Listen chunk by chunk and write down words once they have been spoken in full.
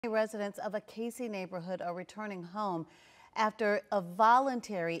Residents of a Casey neighborhood are returning home after a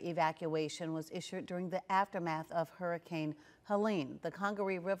voluntary evacuation was issued during the aftermath of Hurricane Helene. The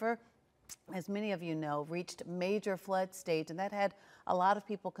Congaree River, as many of you know, reached major flood stage, and that had a lot of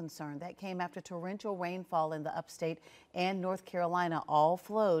people concerned. That came after torrential rainfall in the upstate and North Carolina all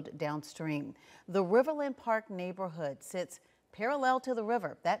flowed downstream. The Riverland Park neighborhood sits parallel to the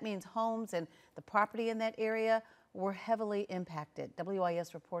river. That means homes and the property in that area were heavily impacted.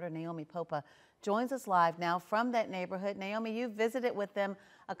 WIS reporter Naomi Popa joins us live now from that neighborhood. Naomi, you visited with them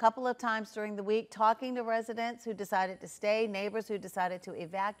a couple of times during the week, talking to residents who decided to stay, neighbors who decided to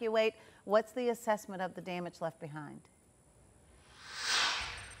evacuate. What's the assessment of the damage left behind?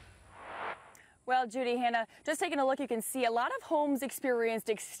 Well, Judy, Hannah, just taking a look, you can see a lot of homes experienced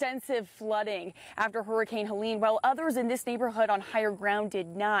extensive flooding after Hurricane Helene, while others in this neighborhood on higher ground did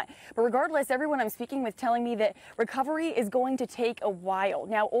not. But regardless, everyone I'm speaking with telling me that recovery is going to take a while.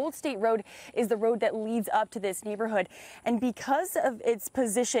 Now, Old State Road is the road that leads up to this neighborhood. And because of its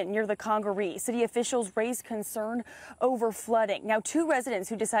position near the Congaree, city officials raised concern over flooding. Now, two residents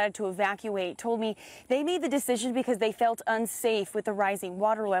who decided to evacuate told me they made the decision because they felt unsafe with the rising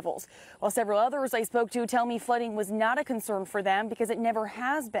water levels, while several others I spoke to tell me flooding was not a concern for them because it never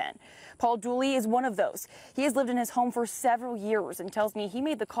has been. Paul Dooley is one of those. He has lived in his home for several years and tells me he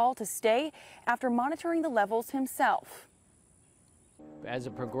made the call to stay after monitoring the levels himself. As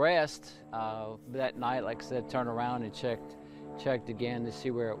it progressed that night, like I said, turned around and checked again to see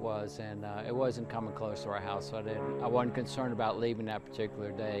where it was, and it wasn't coming close to our house, so I wasn't concerned about leaving that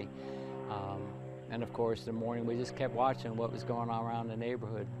particular day. And of course, in the morning we just kept watching what was going on around the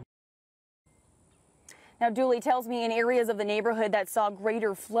neighborhood. Now, Dooley tells me in areas of the neighborhood that saw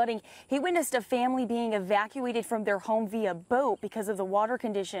greater flooding, he witnessed a family being evacuated from their home via boat because of the water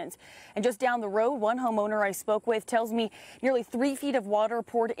conditions. And just down the road, one homeowner I spoke with tells me nearly 3 feet of water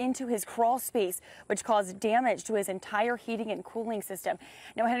poured into his crawl space, which caused damage to his entire heating and cooling system.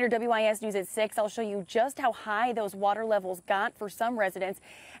 Now, ahead of WIS News at 6, I'll show you just how high those water levels got for some residents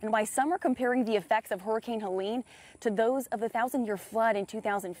and why some are comparing the effects of Hurricane Helene to those of the 1,000-year flood in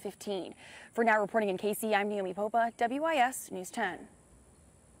 2015. For now, reporting in KC, I'm Naomi Popa, WIS News 10.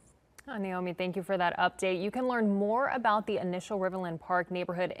 Naomi, thank you for that update. You can learn more about the initial Riverland Park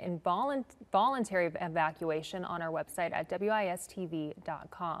neighborhood and voluntary evacuation on our website at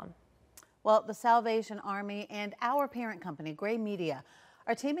wistv.com. Well, the Salvation Army and our parent company, Gray Media,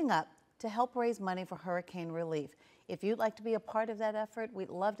 are teaming up to help raise money for hurricane relief. If you'd like to be a part of that effort, we'd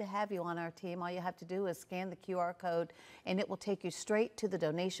love to have you on our team. All you have to do is scan the QR code and it will take you straight to the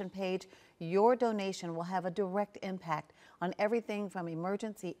donation page. Your donation will have a direct impact on everything from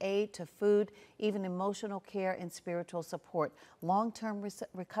emergency aid to food, even emotional care and spiritual support. Long-term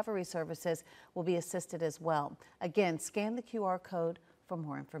recovery services will be assisted as well. Again, scan the QR code for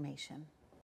more information.